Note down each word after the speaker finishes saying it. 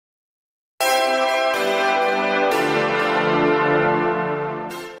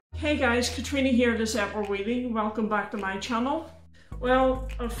Hey guys, Katrina here, this April Wheelie. Welcome back to my channel. Well,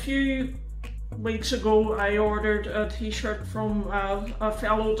 a few weeks ago I ordered a t-shirt from a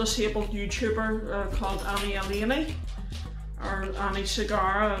fellow disabled YouTuber called Annie Elaney, or Annie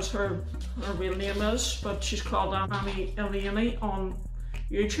Cigar as her real name is, but she's called Annie Elaney on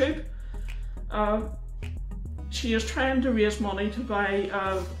YouTube. She is trying to raise money to buy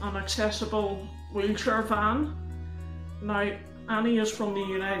an accessible wheelchair van. Now, Annie is from the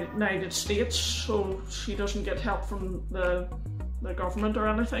United States, so she doesn't get help from the government or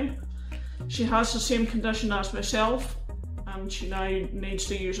anything. She has the same condition as myself, and she now needs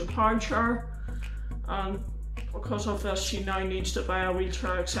to use a power chair, and because of this she now needs to buy a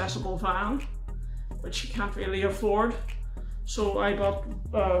wheelchair accessible van, which she can't really afford. So I bought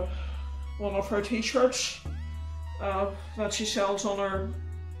one of her t-shirts that she sells on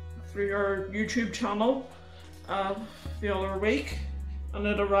through her YouTube channel the other week, and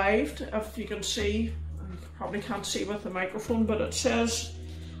it arrived. If you can see, you probably can't see with the microphone, but it says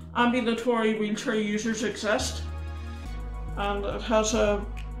ambulatory wheelchair users exist, and it has a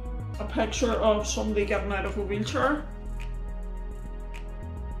picture of somebody getting out of a wheelchair.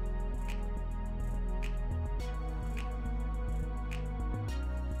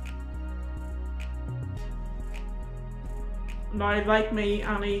 Now, like me,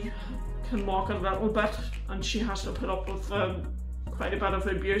 Annie can walk a little bit, and she has to put up with quite a bit of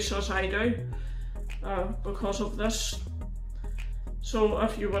abuse, as I do, because of this. So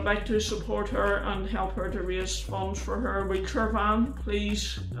if you would like to support her and help her to raise funds for her wheelchair van,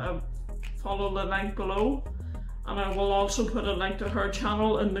 please follow the link below, and I will also put a link to her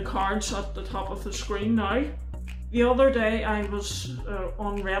channel in the cards at the top of the screen now. The other day I was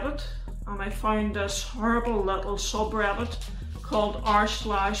on Reddit, and I found this horrible little subreddit called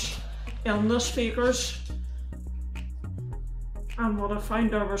r/illness fakers, and what I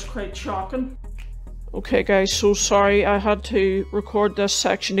found there was quite shocking. Okay guys, so sorry I had to record this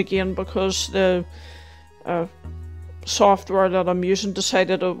section again because the software that I'm using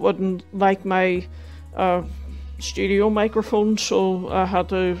decided it wouldn't like my studio microphone, so I had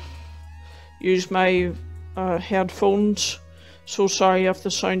to use my headphones. So sorry if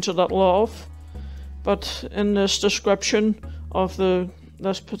the sound's a little off, but in this description of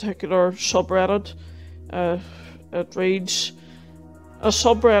this particular subreddit, it reads: a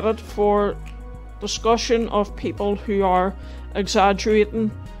subreddit for discussion of people who are exaggerating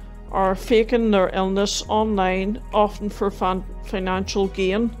or faking their illness online, often for financial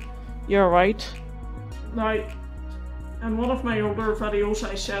gain. You're right. Now, in one of my older videos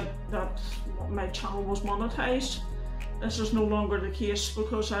I said that my channel was monetized. This is no longer the case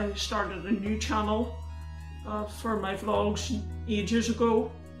because I started a new channel for my vlogs ages ago,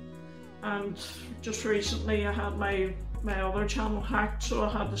 and just recently I had my other channel hacked, so I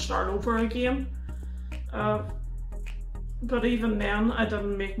had to start over again. But even then I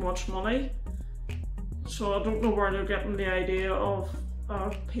didn't make much money, so I don't know where they're getting the idea of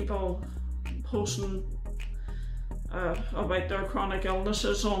people posting about their chronic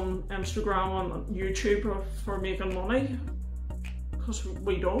illnesses on Instagram and YouTube for making money, because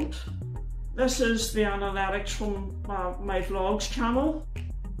we don't. This is the analytics from my vlogs channel.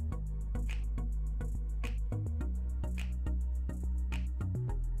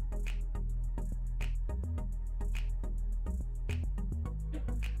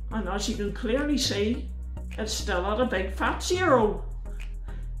 And as you can clearly see, it's still at a big fat 0.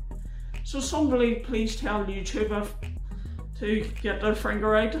 So somebody please tell YouTube to get their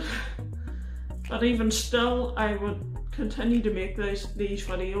finger out. But even still, I would continue to make these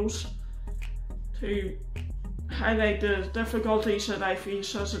videos to highlight the difficulties that I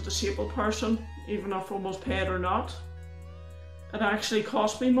face as a disabled person, even if I was paid or not. It actually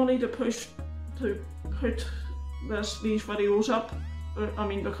cost me money to put these videos up. I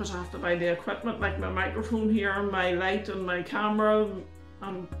mean, because I have to buy the equipment like my microphone here, and my light and my camera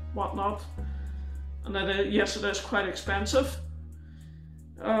and whatnot. And yes, it is quite expensive.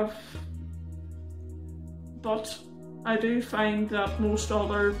 But I do find that most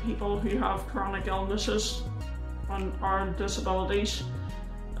other people who have chronic illnesses or disabilities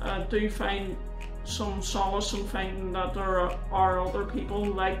do find some solace in finding that there are other people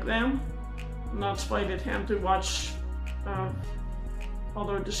like them, and that's why they tend to watch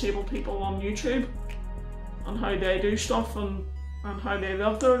other disabled people on YouTube and how they do stuff and how they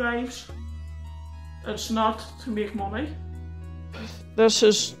live their lives. It's not to make money. This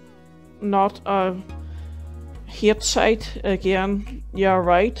is not a hate site. Again, yeah,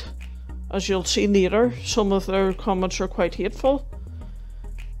 right. As you'll see later, some of their comments are quite hateful.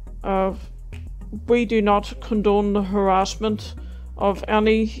 We do not condone the harassment of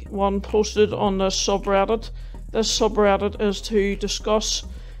anyone posted on this subreddit. This subreddit is to discuss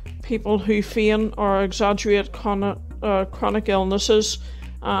people who feign or exaggerate chronic illnesses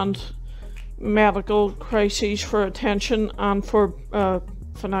and medical crises for attention and for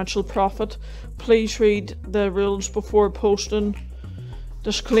financial profit. Please read the rules before posting.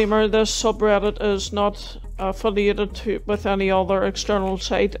 Disclaimer: this subreddit is not affiliated with any other external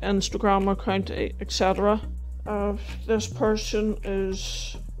site, Instagram account, etc. This person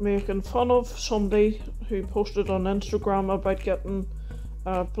is making fun of somebody who posted on Instagram about getting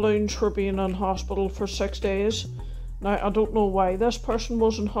balloons for being in hospital for 6 days. Now, I don't know why this person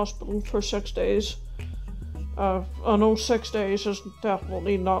was in hospital for 6 days. I know 6 days is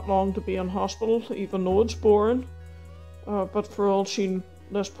definitely not long to be in hospital, even though it's boring. But for all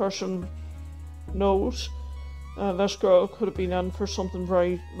this person knows, this girl could have been in for something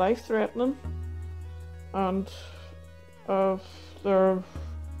very life-threatening. And they're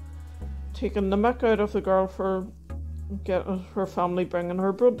taking the mick out of the girl for getting her family bringing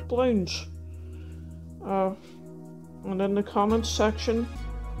her balloons. And in the comments section,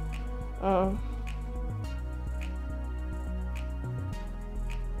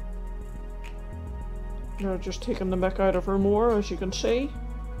 they're just taking the mick out of her more, as you can see.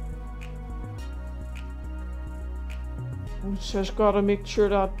 And it says, gotta make sure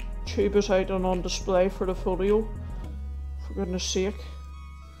that tube is out and on display for the photo, for goodness sake.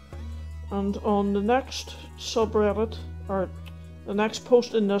 And on the next subreddit, or the next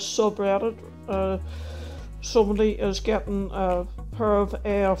post in this subreddit, somebody is getting a pair of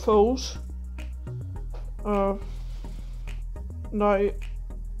AFOs. Now,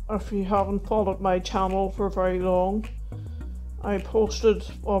 if you haven't followed my channel for very long, I posted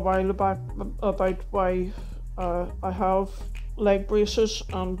a while back about why I have leg braces,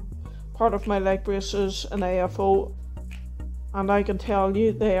 and part of my leg brace is an AFO, and I can tell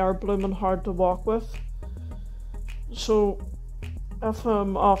you they are blooming hard to walk with. So if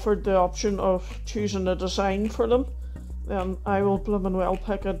I'm offered the option of choosing a design for them, then I will blooming well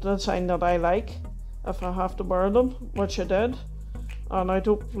pick a design that I like if I have to wear them, which I did. And I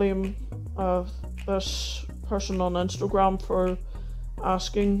don't blame this person on Instagram for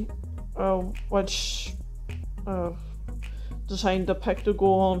asking which design to pick to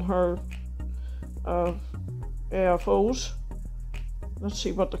go on her AFOs. Let's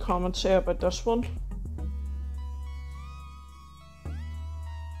see what the comments say about this one.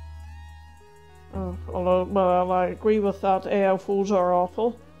 Although, well, I agree with that. AFOs are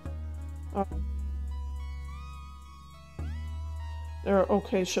awful.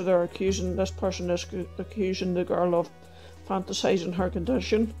 So they're accusing, this person is accusing the girl of fantasizing her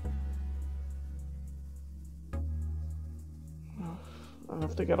condition. I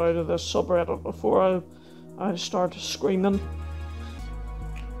have to get out of this subreddit before I start screaming.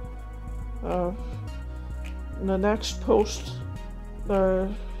 In the next post, there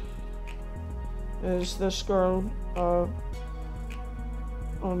is this girl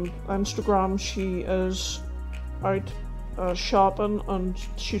on Instagram. She is out shopping and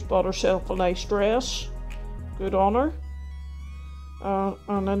she's bought herself a nice dress. Good on her.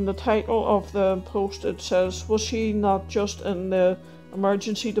 And in the title of the post it says, was she not just in the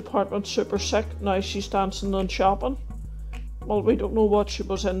emergency department super sick, now she's dancing and shopping? Well, we don't know what she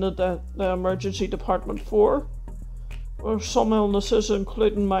was in the emergency department for. Or some illnesses,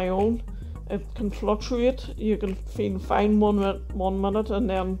 including my own, it can fluctuate. You can feel fine one minute and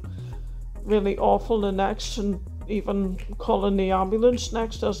then really awful the next, and even calling the ambulance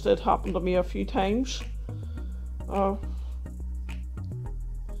next, as did happen to me a few times.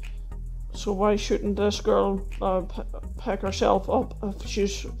 So why shouldn't this girl pick herself up if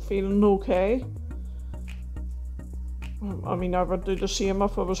she's feeling okay? I mean, I would do the same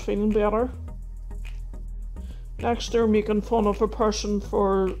if I was feeling better. Next, they're making fun of a person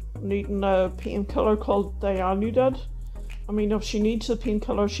for needing a painkiller called Dianudid. I mean, if she needs a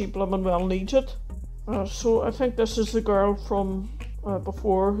painkiller, she blooming well needs it. So I think this is the girl from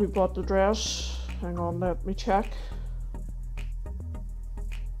before who bought the dress. Hang on, let me check.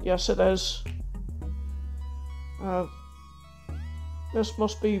 Yes, it is. This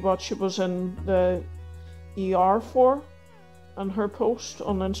must be what she was in the ER for. In her post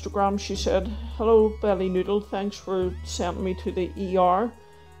on Instagram, she said, "Hello, Belly Noodle, thanks for sending me to the ER."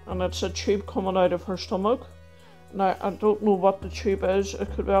 And it's a tube coming out of her stomach. Now, I don't know what the tube is.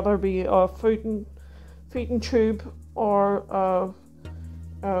 It could either be a feeding tube or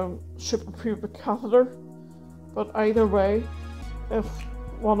a suprapubic catheter. But either way, if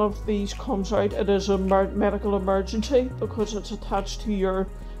one of these comes out, it is a medical emergency because it's attached to your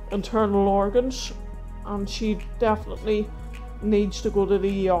internal organs, and she definitely needs to go to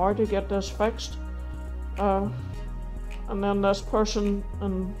the ER to get this fixed. And then this person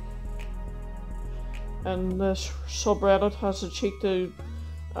in this subreddit has the cheek to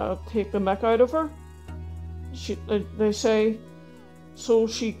take the mick out of her. They say, so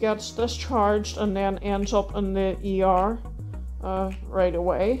she gets discharged and then ends up in the ER right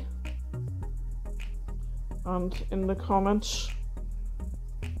away. And in the comments,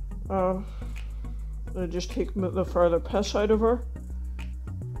 they just take the further piss out of her.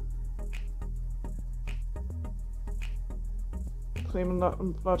 Claiming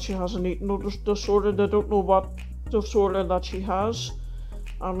that she has an eating disorder. They don't know what disorder that she has.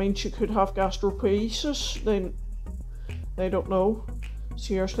 I mean, she could have gastroparesis. They don't know.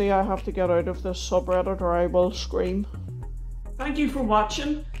 Seriously, I have to get out of this subreddit or I will scream. Thank you for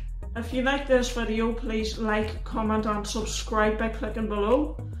watching. If you like this video, please like, comment and subscribe by clicking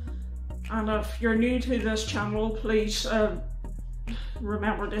below. And if you're new to this channel, please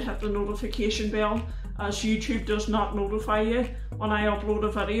remember to hit the notification bell, as YouTube does not notify you when I upload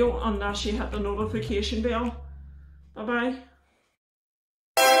a video unless you hit the notification bell. Bye bye.